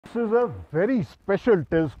is a very special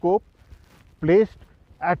telescope placed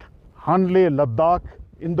at Hanle, Ladakh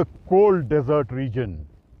in the cold desert region.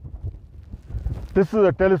 This is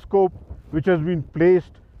a telescope which has been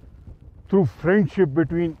placed through friendship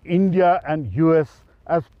between India and US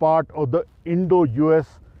as part of the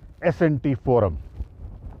Indo-US S&T Forum.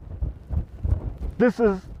 This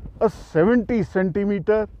is a 70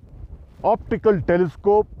 centimeter optical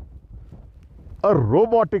telescope, a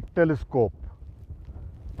robotic telescope.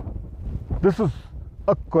 This is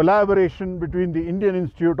a collaboration between the Indian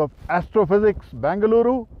Institute of Astrophysics,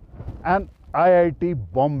 Bengaluru, and IIT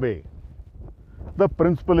Bombay. The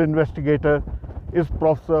principal investigator is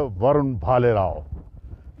Professor Varun Bhalerao.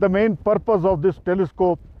 The main purpose of this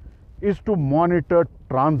telescope is to monitor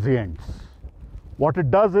transients. What it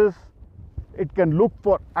does is, it can look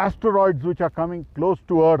for asteroids which are coming close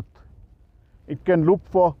to Earth. It can look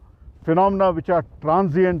for phenomena which are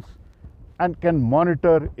transients and can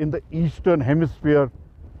monitor in the eastern hemisphere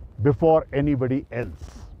before anybody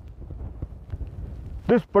else.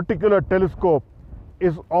 This particular telescope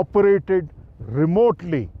is operated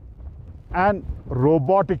remotely and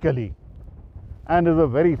robotically and is a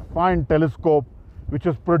very fine telescope which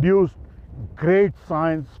has produced great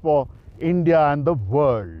science for India and the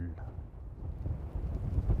world.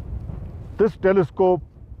 This telescope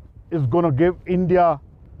is going to give India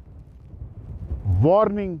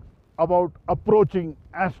warning about approaching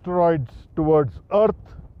asteroids towards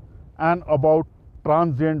Earth and about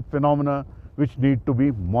transient phenomena which need to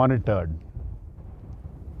be monitored.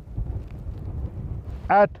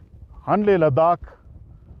 At Hanle, Ladakh,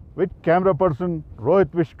 with camera person Rohit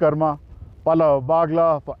Vishkarma, Palav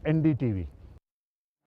Bagla for NDTV.